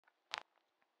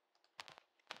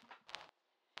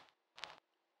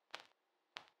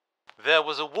There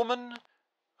was a woman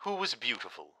who was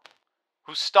beautiful,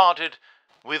 who started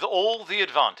with all the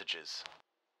advantages,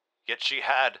 yet she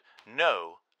had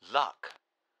no luck.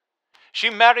 She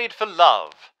married for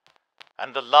love,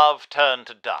 and the love turned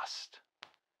to dust.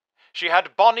 She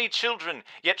had bonny children,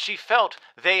 yet she felt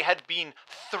they had been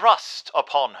thrust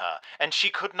upon her, and she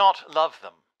could not love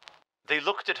them. They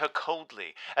looked at her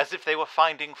coldly, as if they were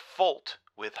finding fault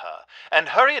with her, and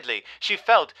hurriedly she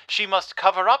felt she must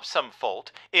cover up some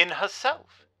fault in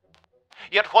herself.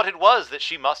 Yet what it was that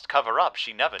she must cover up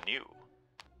she never knew.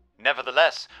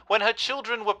 Nevertheless, when her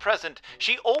children were present,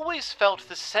 she always felt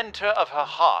the center of her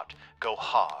heart go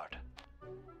hard.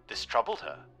 This troubled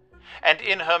her, and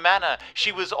in her manner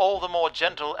she was all the more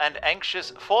gentle and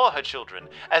anxious for her children,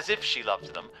 as if she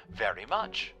loved them very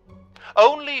much.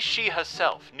 Only she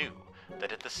herself knew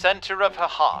that at the center of her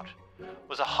heart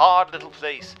was a hard little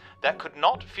place that could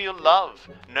not feel love,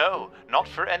 no, not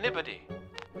for anybody.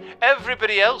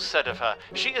 Everybody else said of her,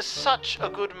 she is such a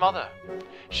good mother.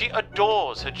 She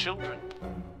adores her children.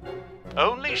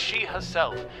 Only she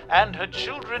herself and her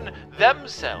children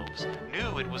themselves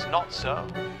knew it was not so.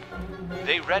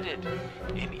 They read it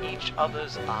in each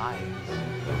other's eyes.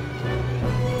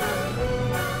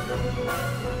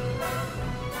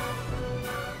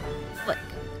 Click.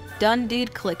 Done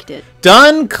deed clicked it.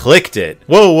 Done clicked it.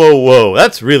 Whoa, whoa, whoa.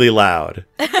 That's really loud.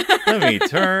 Let me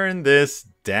turn this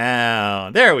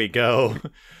down. There we go.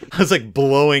 I was like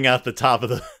blowing out the top of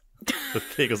the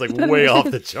thing. It was like way off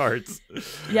the charts.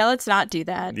 Yeah, let's not do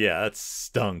that. Yeah, that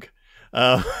stunk.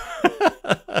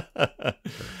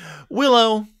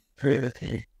 Willow.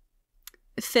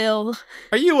 Phil.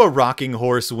 Are you a rocking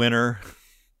horse winner?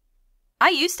 I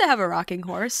used to have a rocking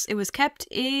horse. It was kept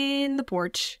in the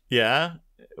porch. Yeah?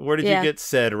 Where did you get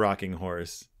said rocking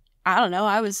horse? I don't know.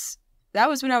 That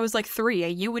was when I was like 3.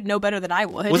 You would know better than I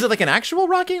would. Was it like an actual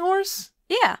rocking horse?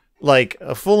 Yeah. Like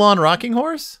a full-on rocking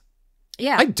horse?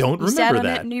 Yeah. I don't remember sat on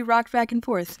that. it and you rocked back and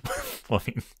forth. Well,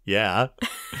 I mean, yeah.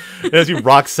 As you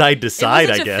rock side to side,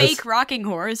 I guess. It wasn't a fake rocking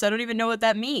horse. I don't even know what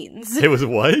that means. It was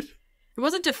what? It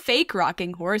wasn't a fake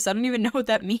rocking horse. I don't even know what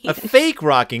that means. A fake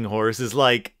rocking horse is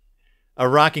like a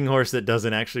rocking horse that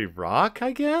doesn't actually rock,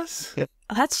 I guess?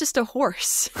 That's just a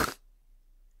horse.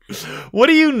 What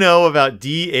do you know about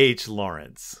D.H.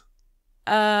 Lawrence?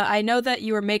 I know that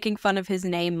you were making fun of his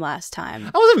name last time.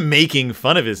 I wasn't making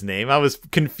fun of his name. I was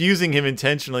confusing him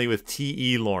intentionally with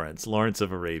T.E. Lawrence, Lawrence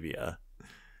of Arabia.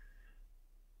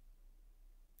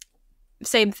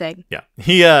 Same thing. Yeah.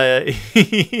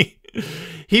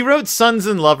 He wrote Sons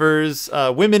and Lovers,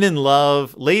 Women in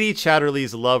Love, Lady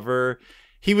Chatterley's Lover.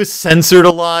 He was censored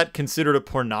a lot, considered a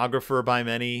pornographer by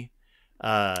many.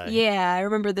 Yeah, I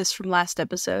remember this from last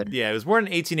episode. Yeah, he was born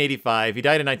in 1885. He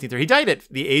died in 1930. He died at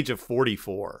the age of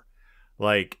 44.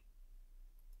 Like,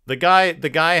 the guy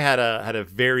had a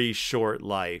very short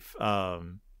life.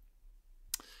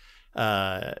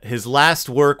 His last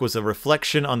work was a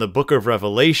reflection on the Book of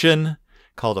Revelation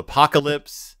called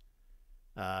Apocalypse.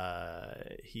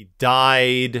 He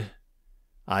died,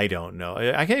 I don't know.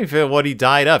 I can't even figure out what he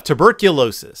died of.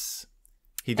 Tuberculosis.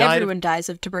 Everyone dies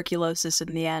of tuberculosis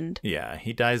in the end. Yeah,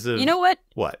 he dies of... You know what?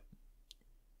 What?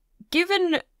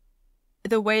 Given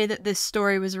the way that this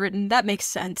story was written, that makes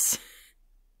sense.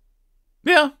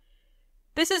 Yeah.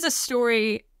 This is a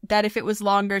story that if it was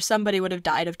longer, somebody would have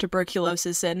died of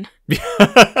tuberculosis in.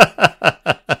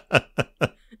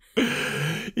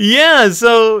 Yeah,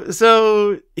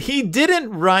 so he didn't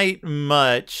write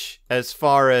much as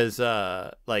far as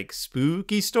like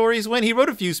spooky stories went. He wrote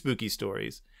a few spooky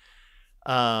stories.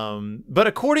 But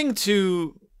according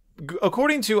to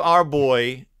our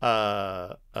boy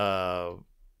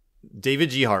David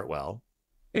G. Hartwell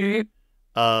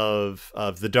of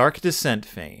the Dark Descent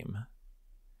fame,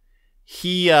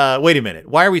 he wait a minute,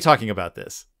 why are we talking about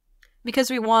this? Because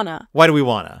we wanna. Why do we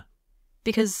wanna?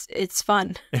 Because it's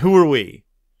fun. Who are we?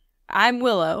 I'm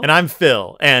Willow. And I'm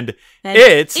Phil. And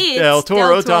it's Del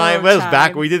Toro time. Well,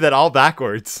 back. We did that all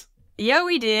backwards. Yeah,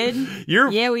 we did.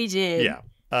 Yeah, we did. Yeah.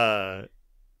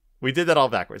 We did that all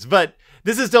backwards. But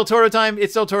this is Del Toro time.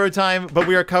 It's Del Toro time. But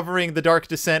we are covering The Dark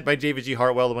Descent by David G.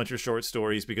 Hartwell, a bunch of short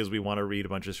stories, because we want to read a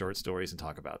bunch of short stories and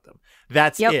talk about them.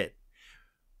 That's it.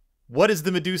 What is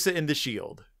the Medusa in the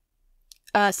Shield?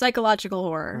 Psychological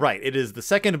horror. Right. It is the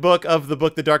second book of the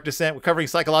book, The Dark Descent. We're covering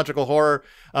psychological horror,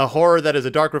 a horror that is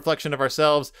a dark reflection of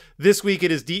ourselves. This week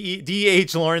it is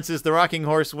D.H. Lawrence's The Rocking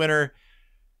Horse winner.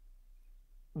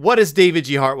 What does David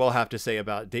G. Hartwell have to say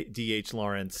about D.H.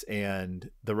 Lawrence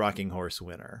and The Rocking Horse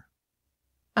winner?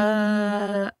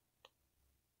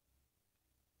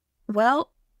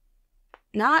 Well,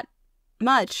 not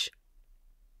much.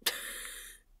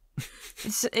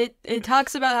 It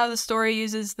talks about how the story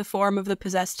uses the form of the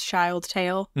possessed child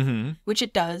tale, Mm-hmm. which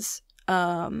it does.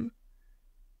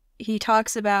 He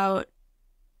talks about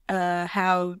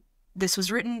how this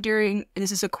was written during,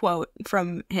 this is a quote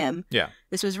from him. Yeah.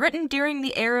 This was written during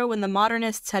the era when the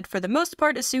modernists had for the most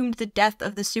part assumed the death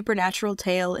of the supernatural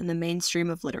tale in the mainstream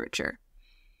of literature.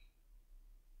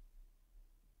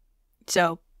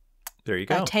 So, There you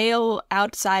go. a tale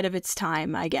outside of its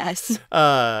time, I guess.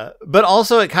 But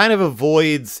also it kind of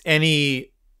avoids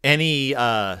any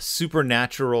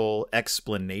supernatural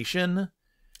explanation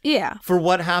Yeah. for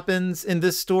what happens in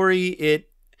this story.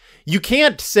 You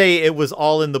can't say it was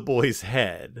all in the boy's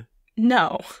head,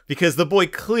 No. because the boy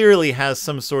clearly has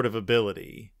some sort of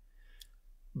ability.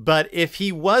 But if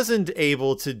he wasn't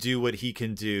able to do what he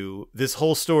can do, this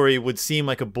whole story would seem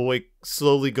like a boy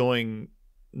slowly going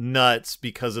nuts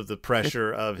because of the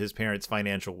pressure of his parents'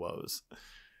 financial woes.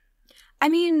 I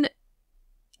mean,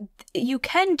 you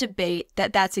can debate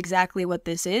that that's exactly what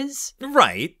this is,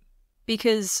 Right.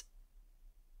 because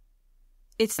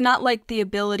it's not like the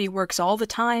ability works all the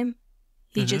time.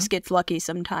 He just gets lucky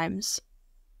sometimes.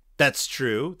 That's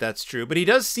true. That's true. But he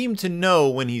does seem to know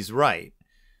when he's right.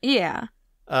 Yeah.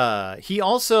 He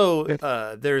also,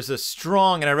 there's a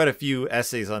strong, and I read a few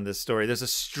essays on this story, there's a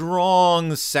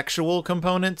strong sexual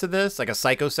component to this, like a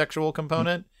psychosexual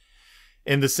component,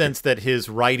 in the sense that his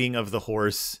riding of the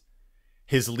horse,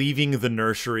 his leaving the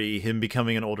nursery, him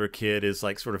becoming an older kid is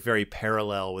like sort of very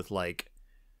parallel with like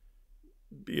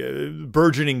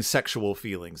burgeoning sexual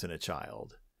feelings in a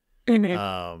child.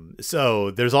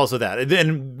 So there's also that. And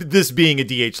then this being a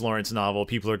D.H. Lawrence novel,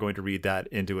 people are going to read that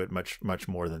into it much, much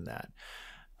more than that.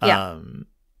 Yeah.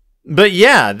 But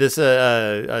yeah, this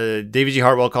David G.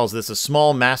 Hartwell calls this a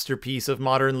small masterpiece of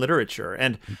modern literature.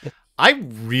 And I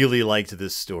really liked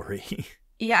this story.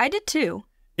 Yeah, I did too.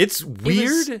 It's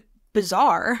weird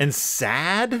Bizarre. and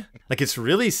sad. Like, it's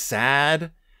really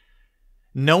sad.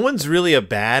 No one's really a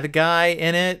bad guy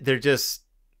in it. They're just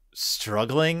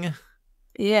struggling.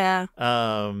 Yeah.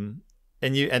 And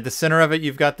you at the center of it,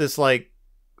 you've got this like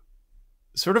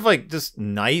sort of like just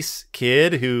nice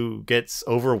kid who gets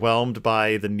overwhelmed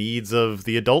by the needs of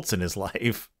the adults in his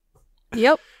life.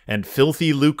 Yep. And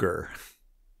filthy lucre.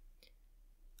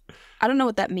 I don't know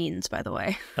what that means, by the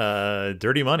way.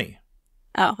 Dirty money.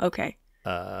 Oh, okay.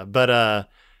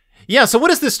 Yeah, so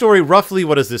what is this story, roughly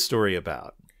what is this story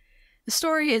about? The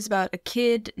story is about a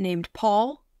kid named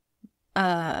Paul.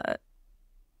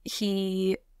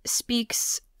 He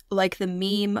speaks like the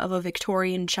meme of a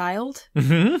Victorian child,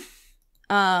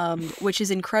 Mm-hmm. which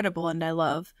is incredible and I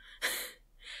love.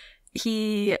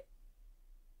 He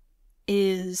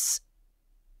is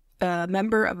a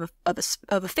member of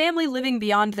a family living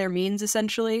beyond their means,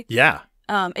 essentially. Yeah.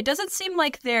 It doesn't seem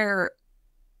like they're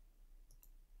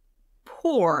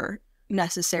poor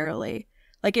necessarily.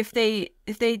 Like if they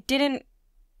didn't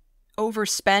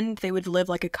overspend, they would live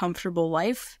like a comfortable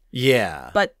life.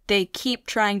 Yeah. But they keep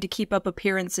trying to keep up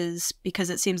appearances because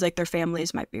it seems like their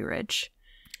families might be rich.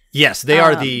 Yes, they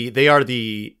are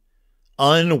the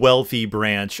unwealthy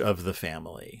branch of the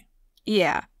family.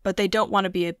 Yeah, but they don't want to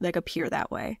be like appear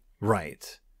that way.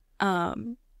 Right.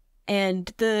 And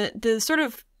the sort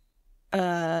of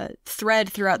thread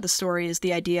throughout the story is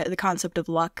the concept of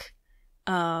luck.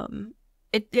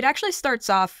 It actually starts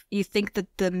off, you think that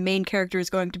the main character is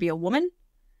going to be a woman,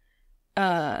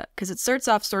 because it starts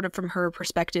off sort of from her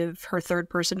perspective, her third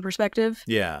person perspective.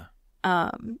 Yeah.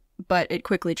 But it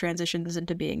quickly transitions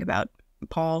into being about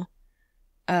Paul.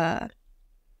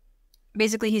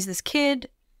 Basically, he's this kid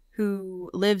who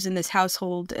lives in this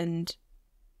household, and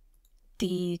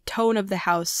the tone of the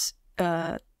house,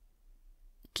 the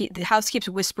house keeps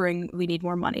whispering, "We need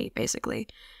more money." Basically,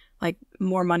 like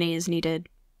more money is needed.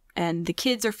 And the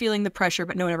kids are feeling the pressure,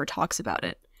 but no one ever talks about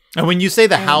it. And when you say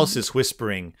the house is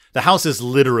whispering, the house is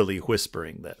literally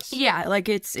whispering this. Yeah, like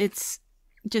it's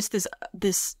just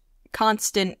this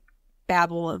constant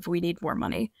babble of we need more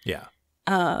money. Yeah.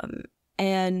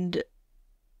 And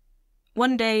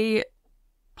one day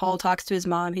Paul talks to his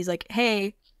mom. He's like,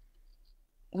 "Hey,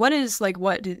 why do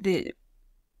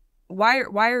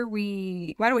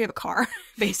we have a car?"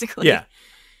 Basically. Yeah.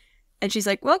 And she's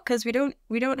like, "Well, because we don't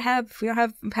have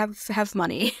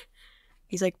money."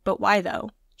 He's like, "But why though?"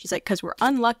 She's like, "Because we're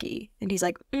unlucky." And he's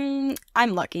like,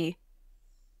 "I'm lucky."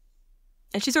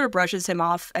 And she sort of brushes him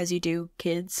off, as you do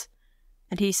kids.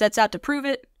 And he sets out to prove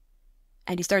it.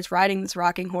 And he starts riding this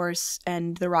rocking horse,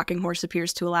 and the rocking horse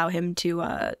appears to allow him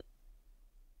to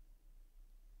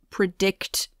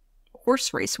predict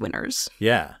horse race winners.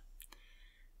 Yeah.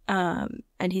 And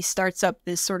he starts up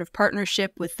this sort of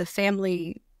partnership with the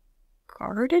family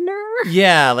gardener?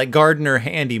 Yeah, like gardener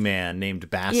handyman named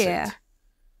Bassett. Yeah.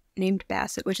 Named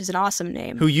Bassett, which is an awesome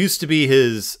name. Who used to be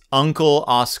his uncle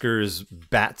Oscar's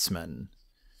batsman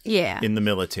Yeah. in the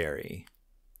military.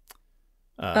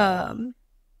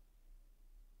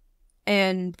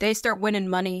 And they start winning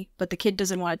money, but the kid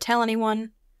doesn't want to tell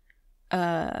anyone.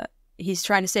 He's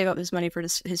trying to save up his money for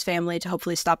his family to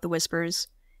hopefully stop the whispers.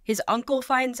 His uncle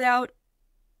finds out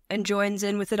and joins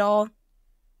in with it all,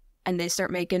 and they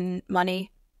start making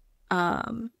money.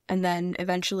 And then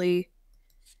eventually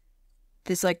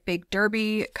this like big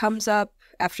derby comes up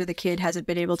after the kid hasn't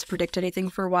been able to predict anything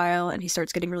for a while, and he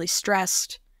starts getting really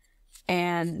stressed.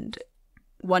 And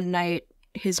one night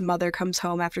his mother comes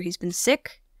home after he's been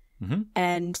sick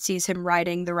and sees him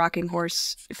riding the rocking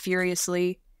horse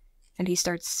furiously, and he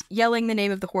starts yelling the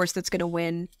name of the horse that's going to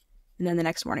win, and then the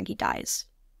next morning he dies.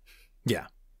 Yeah.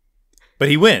 But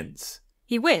he wins.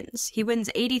 He wins. He wins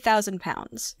 80,000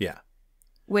 pounds. Yeah.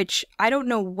 Which I don't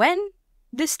know when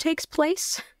this takes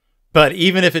place. But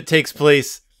even if it takes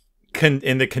place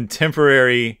in the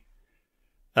contemporary,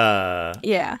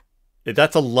 Yeah.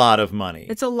 that's a lot of money.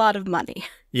 It's a lot of money.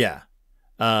 Yeah.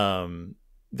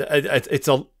 It's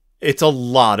a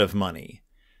lot of money.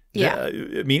 Yeah.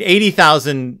 I mean,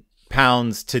 80,000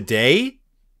 pounds today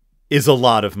is a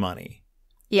lot of money.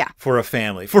 Yeah. For a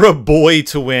family, for a boy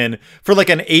to win, for like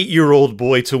an 8-year-old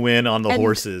boy to win on the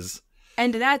horses.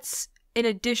 And that's in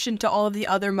addition to all of the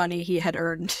other money he had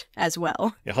earned as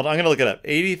well. Yeah, hold on. I'm going to look it up.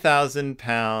 80,000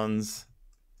 pounds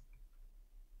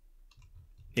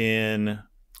in,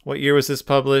 what year was this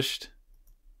published?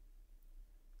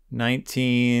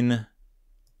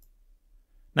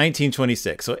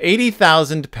 1926. So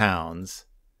 80,000 pounds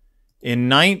in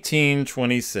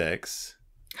 1926.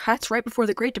 That's right before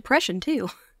the Great Depression, too.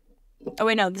 Oh,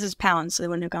 wait, no, this is pounds, so they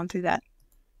wouldn't have gone through that.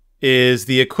 Is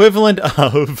the equivalent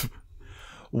of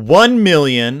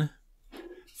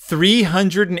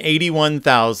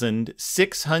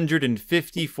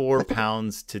 1,381,654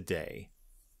 pounds today.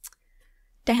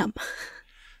 Damn.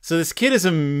 So this kid is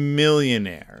a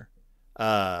millionaire,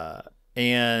 or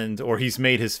he's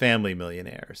made his family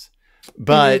millionaires.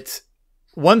 But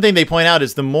one thing they point out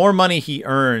is the more money he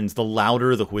earns, the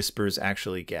louder the whispers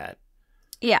actually get.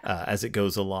 Yeah. As it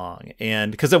goes along.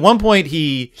 And because at one point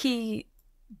he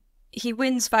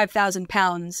wins 5,000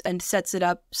 pounds and sets it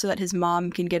up so that his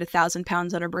mom can get 1,000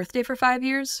 pounds on her birthday for 5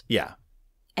 years. Yeah.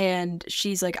 And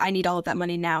she's like, I need all of that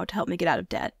money now to help me get out of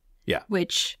debt. Yeah.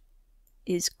 Which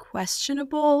is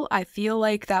questionable. I feel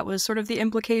like that was sort of the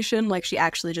implication. Like she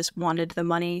actually just wanted the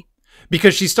money.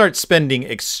 Because she starts spending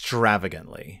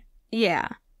extravagantly. Yeah.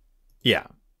 Yeah.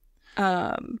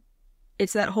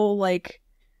 It's that whole like,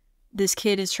 this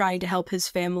kid is trying to help his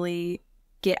family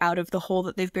get out of the hole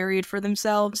that they've buried for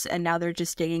themselves, and now they're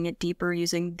just digging it deeper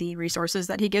using the resources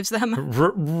that he gives them.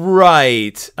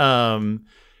 Right.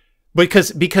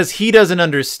 Because he doesn't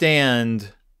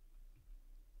understand,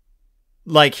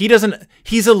 like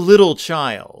he's a little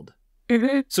child.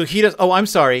 So he does, I'm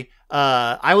sorry.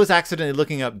 I was accidentally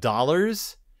looking up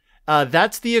dollars.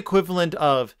 That's the equivalent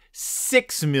of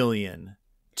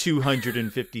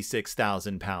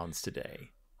 6,256,000 pounds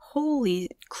today. Holy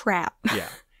crap. Yeah.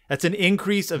 That's an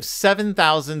increase of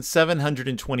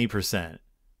 7,720%.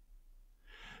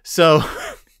 So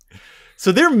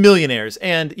they're millionaires.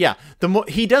 And yeah,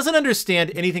 he doesn't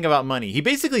understand anything about money. He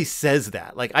basically says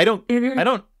that. Like, I don't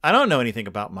know anything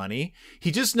about money.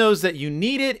 He just knows that you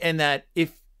need it, and that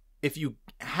if you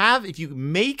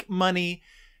make money,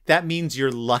 that means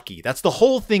you're lucky. That's the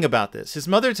whole thing about this. His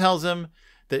mother tells him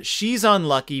that she's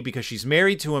unlucky because she's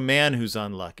married to a man who's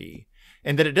unlucky.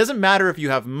 And that it doesn't matter if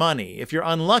you have money. If you're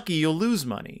unlucky, you'll lose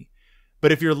money.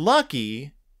 But if you're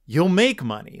lucky, you'll make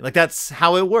money. Like, that's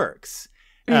how it works.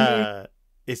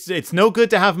 It's no good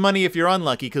to have money if you're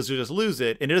unlucky, because you'll just lose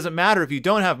it. And it doesn't matter if you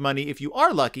don't have money if you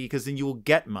are lucky, because then you will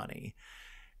get money.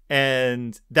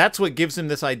 And that's what gives him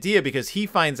this idea, because he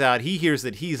hears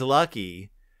that he's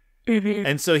lucky.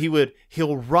 And so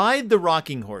he'll ride the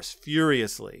rocking horse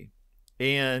furiously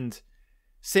and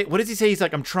say, what does he say? He's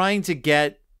like, I'm trying to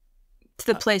get to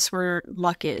the place where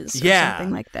luck is, or something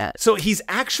like that. So he's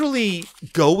actually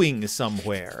going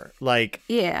somewhere, like,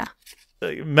 yeah,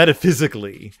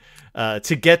 metaphysically,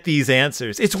 to get these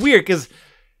answers. It's weird, because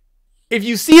if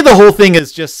you see the whole thing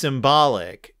as just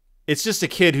symbolic, it's just a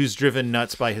kid who's driven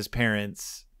nuts by his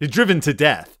parents, driven to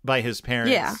death by his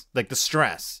parents. Yeah. Like the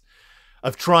stress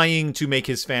of trying to make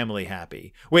his family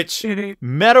happy, which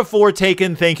metaphor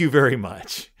taken. Thank you very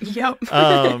much. Yep.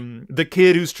 The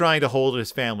kid who's trying to hold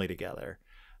his family together.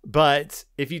 But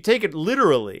if you take it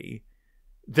literally,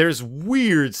 there's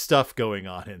weird stuff going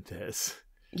on in this.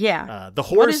 The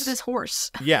horse. What is this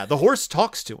horse? Yeah, the horse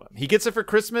talks to him. He gets it for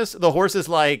Christmas. The horse is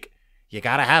like, "You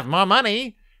gotta have more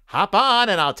money. Hop on,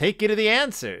 and I'll take you to the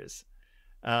answers."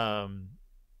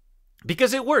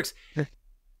 Because it works.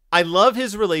 I love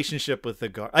his relationship with the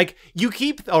guard. Like,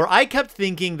 I kept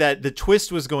thinking that the twist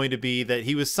was going to be that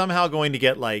he was somehow going to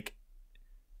get like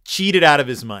cheated out of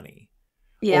his money.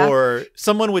 Yeah. Or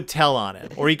someone would tell on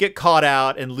him, or he'd get caught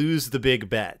out and lose the big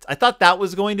bet. I thought that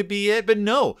was going to be it, but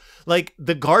no. Like,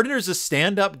 the gardener's a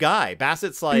stand-up guy.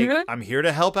 Bassett's like, I'm here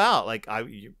to help out. Like,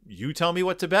 you tell me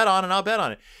what to bet on, and I'll bet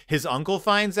on it. His uncle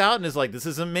finds out and is like, this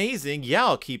is amazing. Yeah,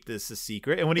 I'll keep this a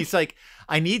secret. And when he's like,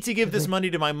 I need to give this money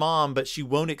to my mom, but she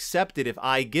won't accept it if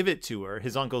I give it to her.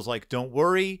 His uncle's like, don't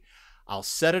worry. I'll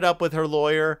set it up with her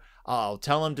lawyer. I'll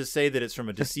tell him to say that it's from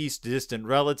a deceased distant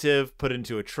relative, put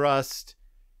into a trust.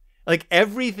 Like,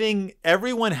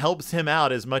 everyone helps him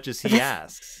out as much as he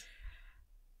asks.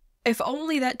 If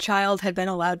only that child had been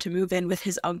allowed to move in with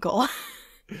his uncle.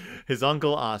 His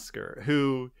uncle Oscar,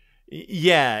 who,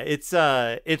 yeah, it's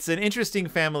an interesting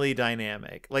family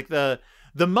dynamic. Like, the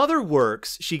mother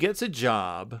works, she gets a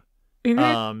job,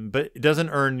 but doesn't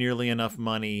earn nearly enough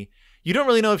money. You don't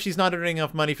really know if she's not earning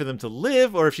enough money for them to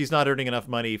live, or if she's not earning enough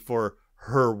money for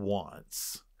her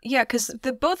wants. Yeah, because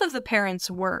both of the parents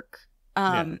work.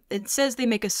 It says they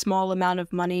make a small amount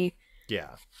of money.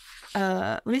 Yeah.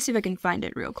 Let me see if I can find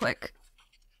it real quick.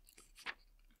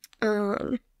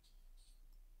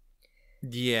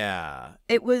 Yeah.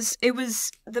 It was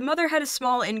the mother had a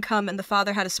small income and the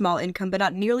father had a small income, but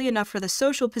not nearly enough for the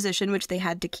social position which they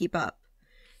had to keep up.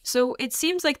 So it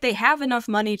seems like they have enough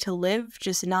money to live,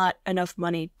 just not enough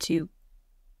money to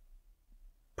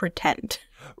pretend.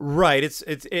 Right.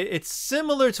 It's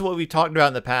similar to what we talked about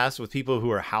in the past with people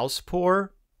who are house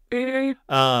poor.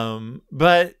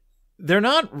 But they're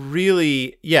not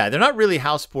really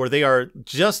house poor. They are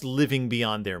just living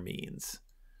beyond their means.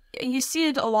 You see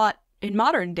it a lot in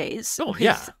modern days. Oh,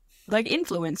 yeah. Like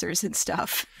influencers and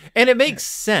stuff. And it makes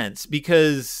sense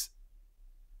because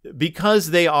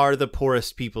they are the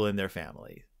poorest people in their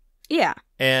family. Yeah.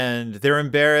 And they're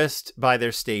embarrassed by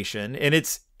their station. And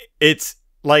it's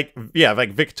like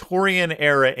Victorian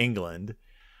era England.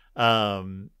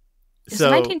 Is the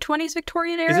 1920s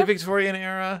Victorian era? Is it Victorian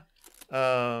era?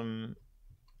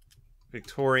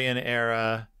 Victorian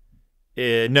era.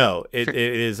 No, it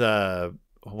is.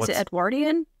 What's it,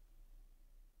 Edwardian?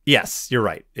 Yes, you're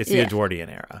right. It's the Edwardian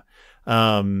era.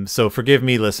 So forgive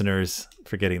me, listeners,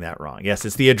 for getting that wrong. Yes,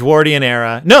 it's the Edwardian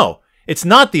era. No, it's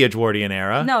not the Edwardian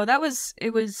era. No,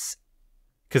 it was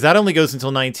because that only goes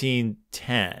until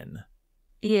 1910.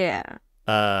 Yeah.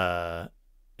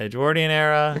 Edwardian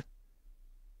era.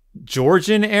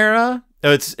 Georgian era.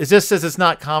 Oh, it just says it's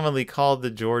not commonly called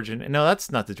the Georgian. No,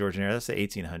 that's not the Georgian era. That's the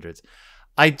 1800s.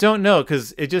 I don't know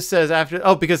because it just says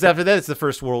because after that it's the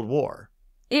First World War.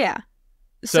 Yeah.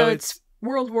 So it's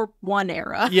World War I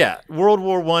era. Yeah, World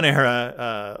War I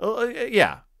era.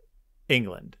 Yeah,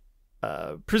 England.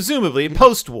 Presumably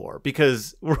post-war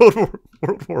because World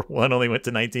War I only went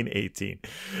to 1918.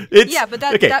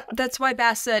 But that's why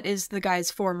Bassett is the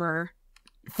guy's former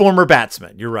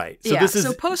batsman. You're right. So this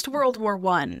is post World War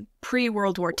I, pre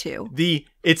World War II.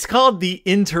 It's called the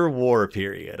interwar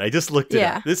period. I just looked it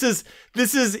up. This is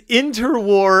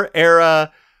interwar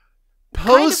era.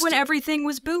 Kind of when everything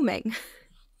was booming.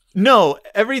 No,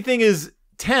 everything is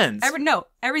tense.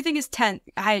 Everything is tense.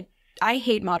 I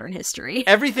hate modern history.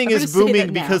 Everything is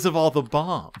booming because of all the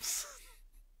bombs.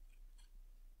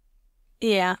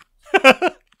 Yeah.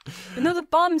 No, the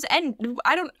bombs end.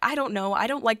 I don't know. I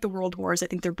don't like the world wars. I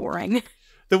think they're boring.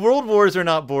 The world wars are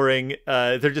not boring.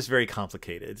 They're just very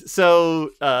complicated.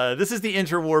 So this is the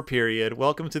interwar period.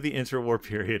 Welcome to the interwar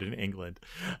period in England.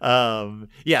 So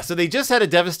they just had a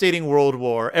devastating world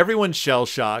war. Everyone's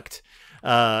shell-shocked. We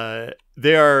are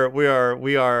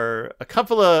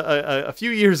a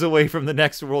few years away from the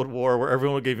next world war where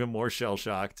everyone will get even more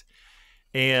shell-shocked.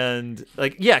 And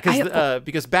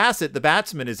because Bassett, the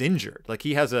batsman, is injured. Like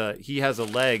he has a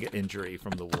leg injury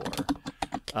from the war.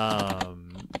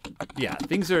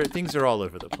 Things are all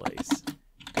over the place.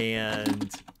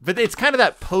 But it's kind of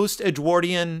that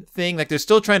post-Edwardian thing. Like they're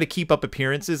still trying to keep up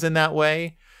appearances in that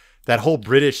way. That whole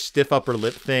British stiff upper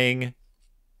lip thing.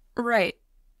 Right.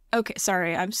 Okay,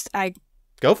 sorry.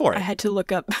 Go for it. I had to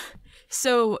look up.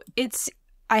 So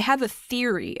I have a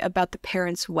theory about the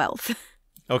parents' wealth.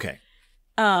 Okay.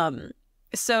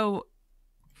 So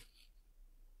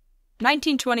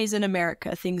 1920s in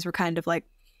America, things were kind of like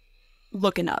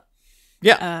looking up.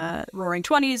 Yeah. Roaring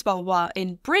 20s, blah, blah, blah.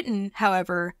 In Britain,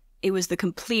 however, it was the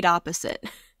complete opposite.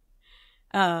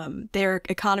 Their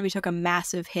economy took a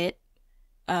massive hit.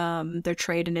 Their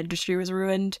trade and industry was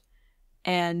ruined,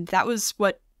 and that was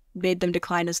what made them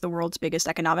decline as the world's biggest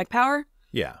economic power.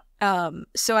 Yeah.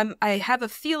 So I have a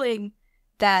feeling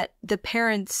that the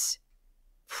parents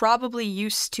probably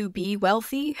used to be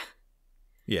wealthy,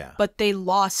 Yeah. but they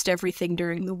lost everything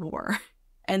during the war,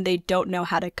 and they don't know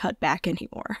how to cut back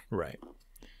anymore. Right.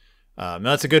 No,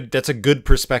 that's a good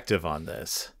perspective on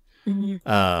this.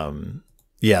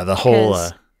 Yeah, the whole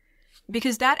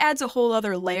because that adds a whole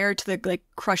other layer to the like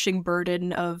crushing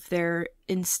burden of their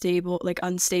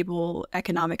unstable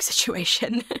economic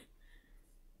situation.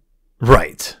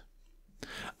 right.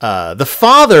 The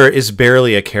father is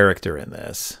barely a character in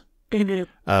this.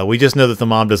 We just know that the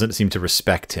mom doesn't seem to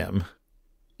respect him.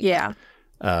 Yeah.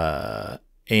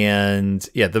 And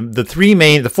yeah,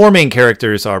 the four main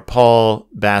characters are Paul,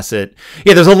 Bassett.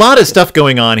 Yeah, there's a lot of stuff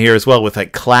going on here as well with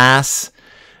like class.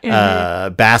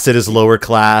 Bassett is lower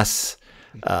class.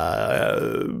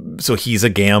 So he's a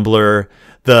gambler.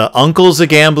 The uncle's a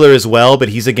gambler as well, but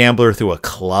he's a gambler through a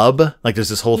club. Like there's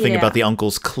this whole thing about the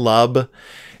uncle's club.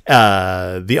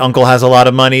 The uncle has a lot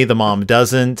of money, the mom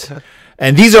doesn't.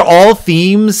 And these are all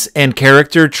themes and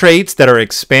character traits that are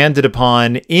expanded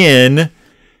upon in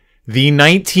the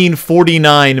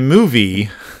 1949 movie,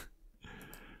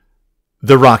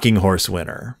 The Rocking Horse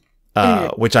Winner,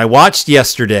 which I watched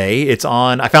yesterday.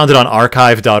 I found it on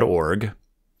archive.org.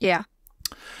 Yeah.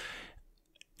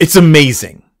 It's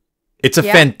amazing. It's a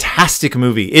fantastic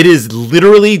movie. It is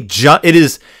literally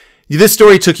this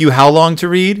story took you how long to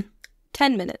read?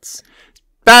 10 minutes.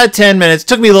 About 10 minutes. It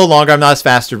took me a little longer. I'm not as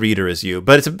fast a reader as you,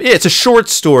 but it's a short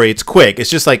story. It's quick. It's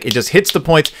just like, it just hits the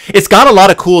points. It's got a lot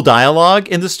of cool dialogue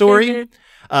in the story.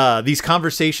 These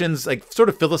conversations, like sort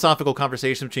of philosophical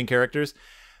conversations between characters.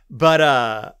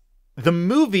 But the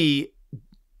movie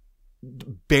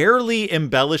barely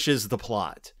embellishes the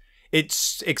plot. It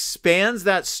expands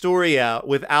that story out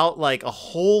without like a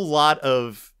whole lot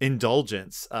of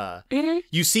indulgence.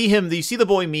 You see the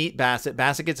boy meet Bassett.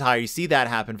 Bassett gets hired. You see that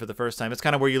happen for the first time. It's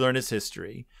kind of where you learn his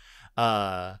history.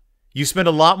 You spend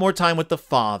a lot more time with the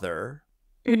father.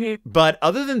 But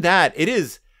other than that, it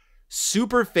is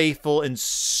super faithful and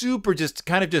super just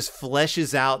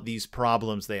fleshes out these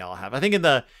problems they all have. I think in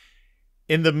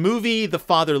the movie, the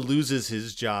father loses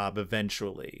his job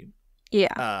eventually.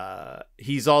 Yeah.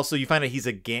 He's also, you find out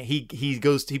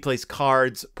he plays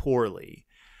cards poorly.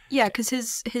 Yeah,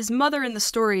 because his mother in the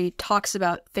story talks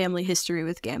about family history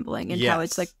with gambling and how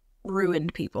it's like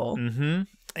ruined people.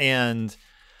 And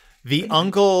the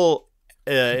uncle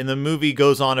in the movie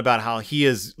goes on about how he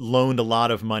has loaned a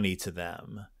lot of money to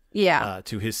them.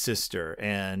 To his sister,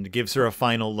 and gives her a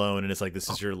final loan, and it's like, this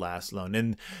is your last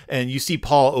loan. And you see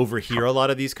Paul overhear a lot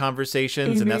of these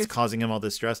conversations, and that's causing him all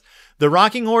this stress. The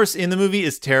rocking horse in the movie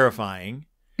is terrifying.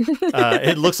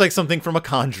 It looks like something from a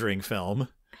Conjuring film.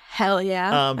 Hell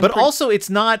yeah. But also, it's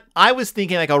not, I was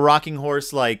thinking like a rocking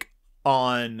horse like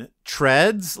on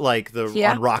treads, like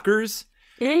on rockers.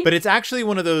 But it's actually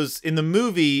one of those in the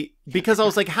movie, because I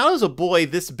was like, how does a boy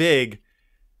this big,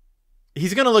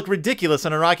 he's going to look ridiculous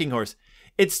on a rocking horse.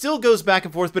 It still goes back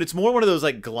and forth, but it's more one of those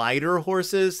like glider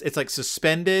horses. It's like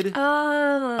suspended.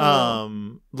 So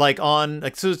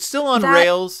it's still on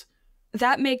rails.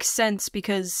 That makes sense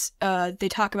because they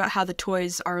talk about how the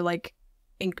toys are like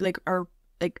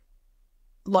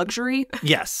luxury.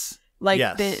 Yes.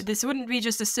 This wouldn't be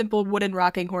just a simple wooden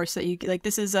rocking horse that you like.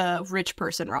 This is a rich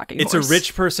person rocking horse. It's a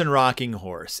rich person rocking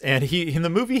horse. And in the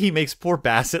movie, he makes poor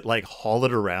Bassett like haul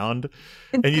it around.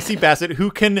 And you see Bassett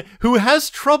who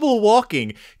has trouble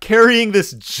walking, carrying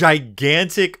this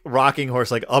gigantic rocking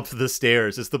horse like up the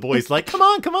stairs as the boy's like, come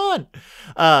on.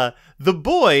 The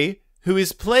boy, who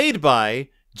is played by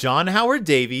John Howard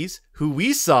Davies, who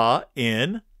we saw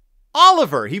in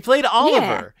Oliver. He played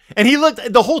Oliver. And he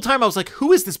looked, the whole time I was like,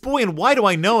 who is this boy and why do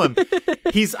I know him?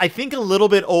 He's, I think, a little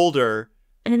bit older,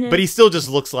 but he still just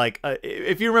looks like,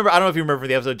 if you remember, I don't know if you remember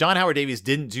the episode, John Howard Davies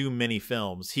didn't do many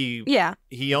films. He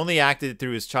only acted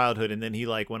through his childhood, and then he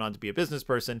like went on to be a business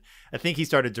person. I think he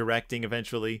started directing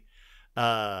eventually.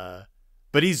 But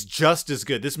he's just as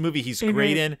good. This movie he's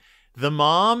great in. The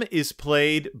mom is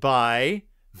played by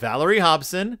Valerie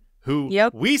Hobson, who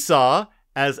we saw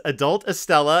as adult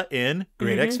Estella in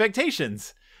Great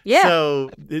Expectations. Yeah.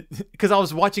 So, because I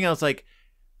was watching, I was like,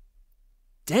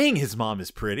 dang, his mom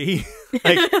is pretty.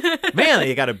 Like, man,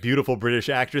 they got a beautiful British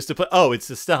actress to play. Oh,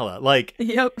 it's Estella. Like,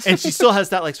 and she still has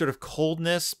that like sort of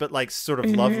coldness, but like sort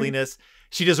of loveliness.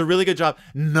 She does a really good job.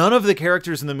 None of the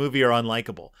characters in the movie are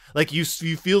unlikable. Like you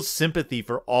feel sympathy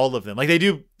for all of them. Like they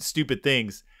do stupid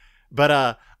things.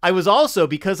 But I was also,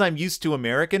 because I'm used to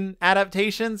American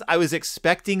adaptations, I was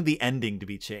expecting the ending to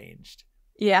be changed.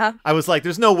 Yeah. I was like,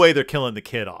 there's no way they're killing the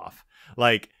kid off.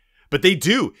 Like, but they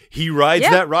do. He rides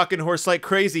that rocking horse like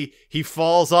crazy. He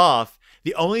falls off.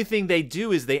 The only thing they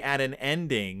do is they add an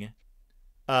ending.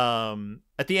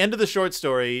 At the end of the short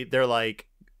story, they're like,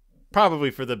 probably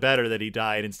for the better that he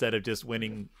died instead of just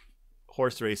winning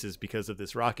horse races because of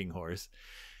this rocking horse.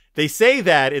 They say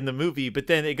that in the movie, but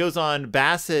then it goes on.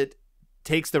 Bassett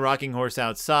takes the rocking horse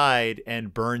outside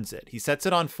and burns it. He sets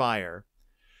it on fire.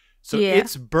 So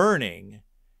it's burning.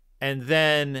 And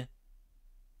then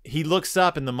he looks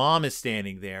up and the mom is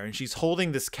standing there and she's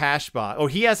holding this cash box. Or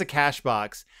he has a cash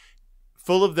box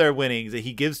full of their winnings that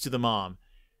he gives to the mom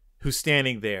who's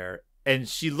standing there. And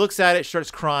she looks at it, starts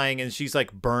crying, and she's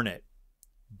like, burn it.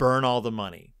 Burn all the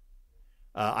money.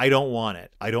 I don't want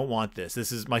it. I don't want this.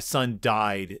 This is, my son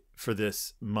died for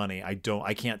this money. I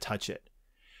can't touch it.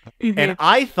 Mm-hmm. And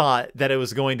I thought that it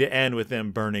was going to end with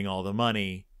them burning all the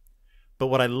money. But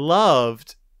what I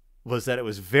loved was that it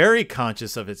was very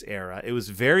conscious of its era. It was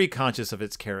very conscious of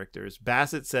its characters.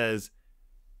 Bassett says,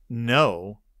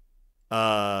 no,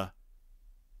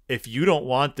 if you don't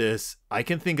want this, I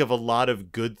can think of a lot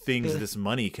of good things this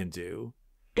money can do.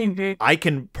 Mm-hmm. I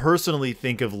can personally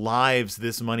think of lives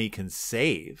this money can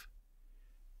save.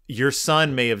 Your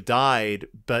son may have died,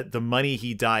 but the money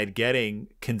he died getting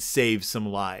can save some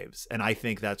lives. And I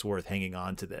think that's worth hanging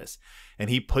on to this. And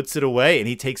he puts it away and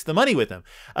he takes the money with him.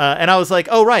 And I was like,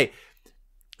 oh, right.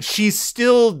 She's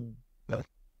still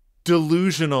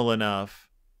delusional enough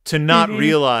to not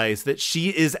realize that she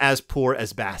is as poor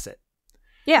as Bassett.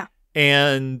 Yeah.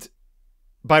 And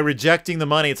by rejecting the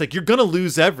money, it's like, you're going to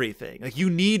lose everything. Like, you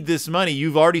need this money.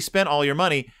 You've already spent all your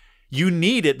money. You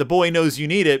need it. The boy knows you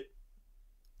need it.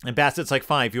 And Bassett's like,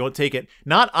 fine, if you won't take it,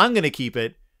 not I'm going to keep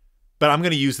it, but I'm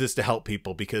going to use this to help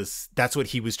people because that's what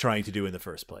he was trying to do in the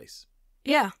first place.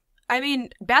 Yeah. I mean,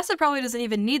 Bassett probably doesn't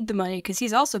even need the money because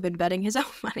he's also been betting his own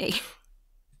money.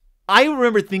 I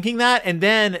remember thinking that, and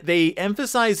then they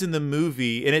emphasize in the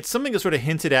movie, and it's something that's sort of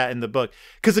hinted at in the book,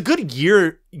 because a good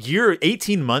year,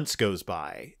 18 months goes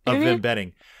by of them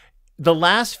betting. The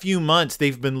last few months,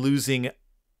 they've been losing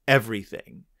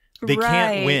everything. They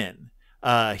can't win.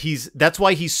 That's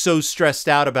why he's so stressed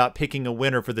out about picking a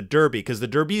winner for the Derby, because the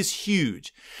Derby is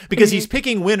huge. Because he's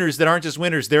picking winners that aren't just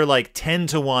winners, they're like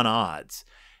 10-1 odds.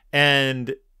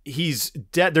 And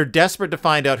they're desperate to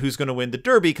find out who's going to win the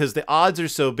Derby because the odds are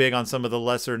so big on some of the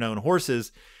lesser known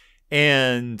horses,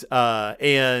 and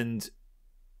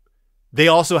they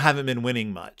also haven't been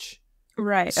winning much.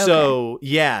 Right. So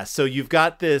so you've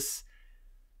got this.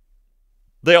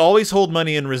 They always hold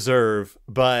money in reserve,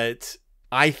 but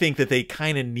I think that they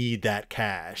kind of need that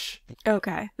cash.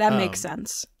 Okay, that makes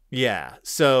sense. Yeah.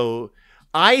 So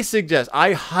I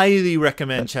highly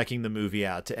recommend checking the movie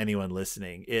out to anyone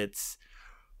listening. It's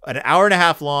an hour and a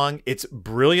half long. It's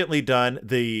brilliantly done.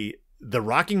 The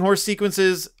rocking horse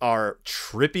sequences are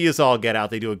trippy as all get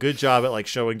out. They do a good job at like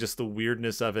showing just the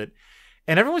weirdness of it.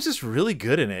 And everyone's just really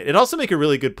good in it. It also make a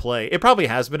really good play. It probably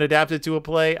has been adapted to a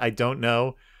play. I don't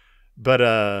know.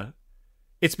 But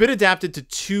it's been adapted to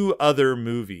 2 other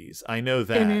movies. I know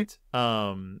that.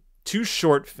 2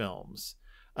 short films.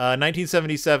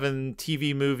 1977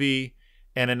 TV movie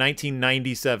and a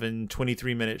 1997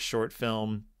 23-minute short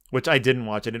film, which I didn't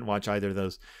watch. I didn't watch either of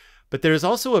those. But there's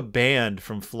also a band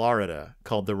from Florida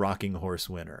called the Rocking Horse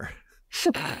Winner.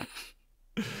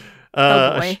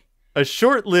 Oh boy. A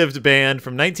short-lived band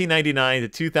from 1999 to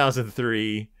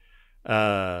 2003,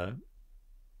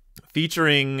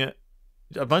 featuring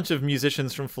a bunch of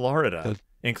musicians from Florida,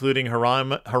 including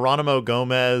Geronimo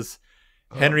Gomez,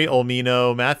 Henry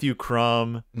Olmino, Matthew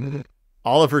Crum,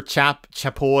 Oliver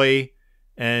Chapoy,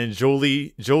 and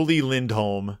Jolie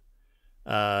Lindholm.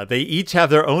 They each have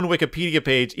their own Wikipedia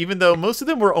page, even though most of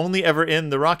them were only ever in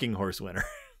the Rocking Horse Winner.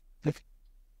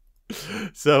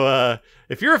 So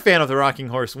if you're a fan of the Rocking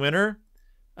Horse Winner,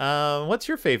 what's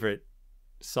your favorite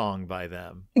song by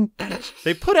them?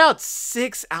 They put out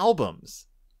 6 albums.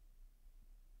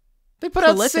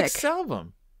 Prolific.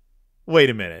 Wait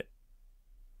a minute.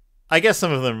 I guess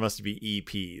some of them must be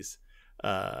EPs.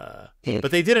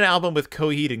 But they did an album with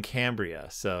Coheed and Cambria,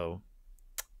 so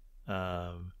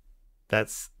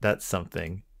that's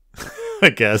something. I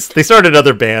guess they started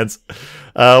other bands.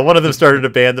 One of them started a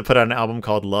band that put out an album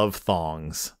called Love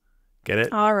Thongs. Get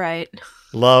it? All right.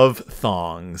 Love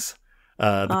Thongs.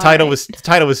 The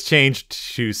title was changed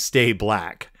to Stay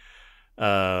Black.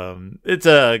 It's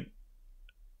a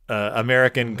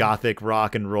American gothic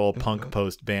rock and roll punk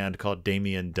post band called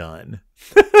Damien Dunn.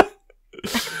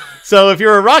 So if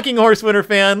you're a Rocking Horse Winner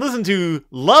fan, listen to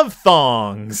Love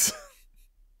Thongs.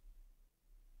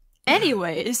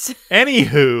 Anyways.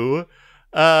 Anywho,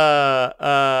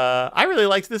 I really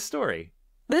liked this story.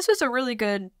 This was a really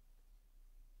good,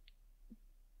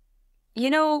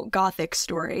 gothic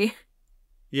story.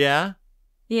 Yeah?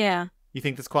 Yeah, You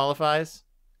think this qualifies?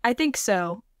 I think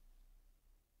so.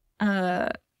 I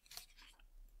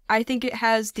think it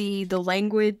has the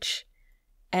language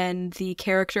and the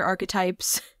character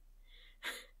archetypes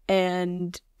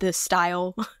and the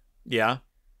style. Yeah.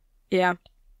 Yeah.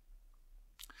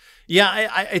 Yeah,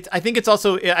 I think it's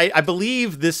also I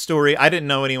believe this story. I didn't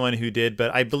know anyone who did,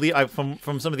 but I believe from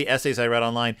some of the essays I read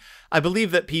online, I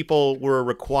believe that people were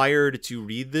required to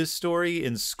read this story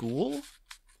in school.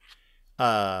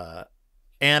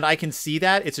 And I can see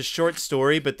that it's a short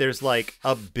story, but there's like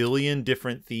a billion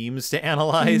different themes to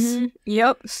analyze. Mm-hmm.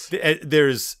 Yep.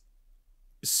 There's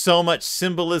so much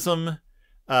symbolism.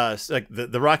 Like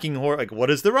the rocking horse. Like, what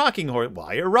is the rocking horse?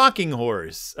 Why a rocking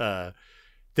horse?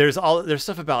 There's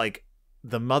stuff about like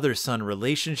the mother-son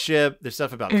relationship. There's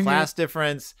stuff about class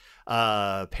difference,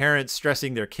 parents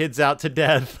stressing their kids out to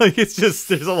death. Like, it's just,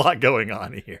 there's a lot going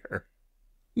on here.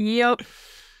 Yep.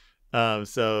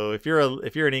 So if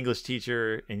you're an English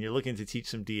teacher and you're looking to teach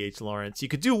some D.H. Lawrence, you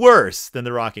could do worse than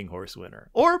the Rocking Horse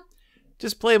Winter, or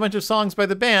just play a bunch of songs by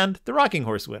the band, the Rocking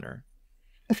Horse Winter.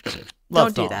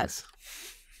 Don't do that.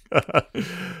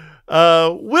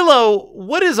 Willow,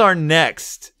 what is our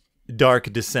next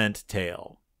Dark Descent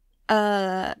tale?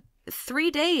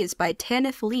 3 Days by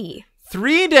Tanith Lee.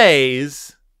 3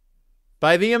 Days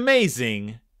by the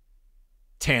amazing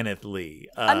Tanith Lee.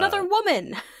 Another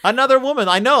woman. Another woman.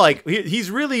 I know, like he's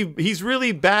really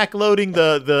backloading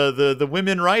the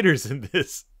women writers in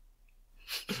this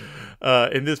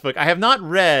book. I have not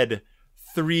read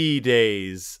 3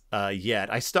 Days yet.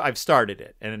 I've started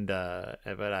it, and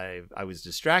but I was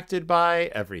distracted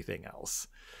by everything else.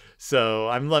 So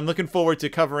I'm looking forward to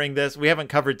covering this. We haven't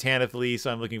covered Tanith Lee,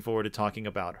 so I'm looking forward to talking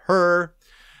about her.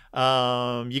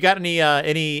 You got any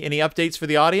updates for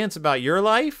the audience about your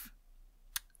life?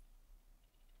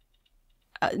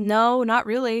 No, not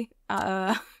really.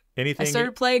 Anything? I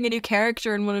started playing a new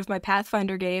character in one of my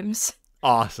Pathfinder games.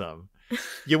 Awesome.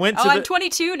 You went to I'm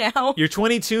 22 now. You're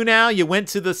 22 now? You went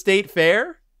to the state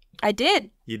fair? I did.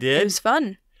 You did? It was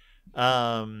fun.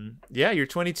 Yeah, you're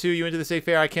 22. You went to the state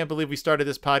fair. I can't believe we started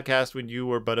this podcast when you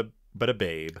were but a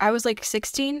babe. I was like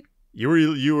 16. You were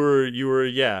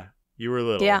yeah, you were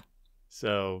little. Yeah.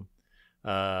 So,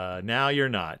 now you're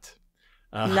not.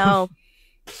 No.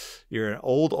 You're an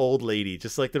old lady,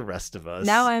 just like the rest of us.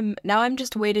 Now I'm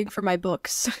just waiting for my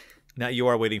books. Now you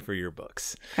are waiting for your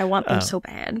books. I want them so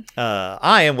bad.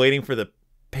 I am waiting for the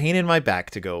pain in my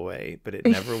back to go away, but it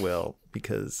never will,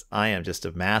 because I am just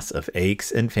a mass of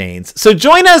aches and pains. So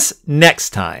join us next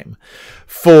time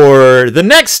for the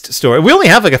next story. We only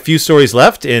have like a few stories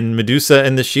left in Medusa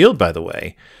and the Shield, by the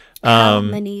way. How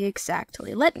many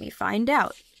exactly? Let me find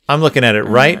out. I'm looking at it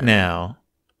right now.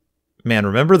 Man,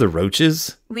 remember the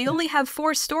roaches? We only have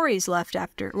 4 stories left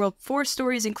after. Well, 4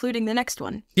 stories including the next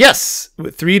one. Yes,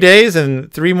 3 days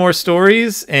and 3 more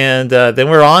stories, and then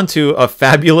we're on to a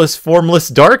fabulous formless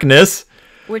darkness,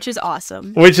 which is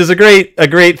awesome. Which is a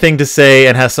great thing to say,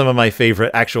 and has some of my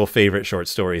actual favorite short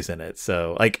stories in it.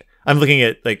 So, like, I'm looking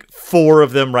at like 4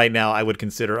 of them right now. I would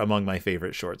consider among my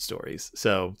favorite short stories.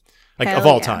 So, like, of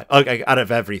all time, out of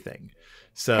everything.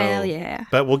 So, hell yeah.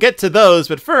 But we'll get to those.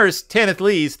 But first, Tanith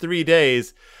Lee's 3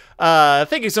 Days.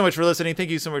 Thank you so much for listening. Thank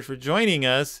you so much for joining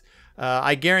us.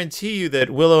 I guarantee you that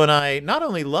Willow and I not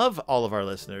only love all of our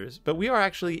listeners, but we are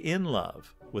actually in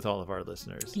love with all of our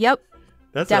listeners. Yep.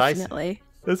 That's definitely.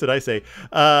 That's what I say.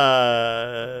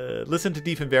 Listen to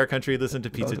Deep in Bear Country. Listen to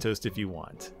Pizza Toast if you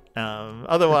want.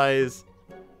 Otherwise...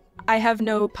 I have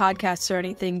no podcasts or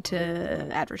anything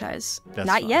to advertise. That's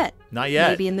Not fine. yet. Not yet.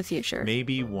 Maybe in the future.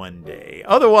 Maybe one day.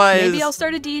 Otherwise... Maybe I'll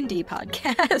start a D&D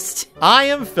podcast. I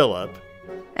am Philip.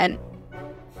 And...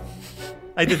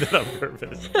 I did that on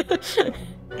purpose.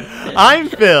 I'm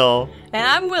Phil. And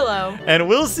I'm Willow. And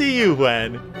we'll see you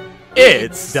when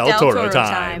it's Del Toro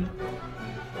time.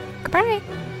 Goodbye.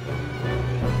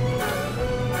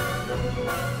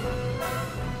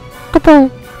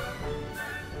 Goodbye.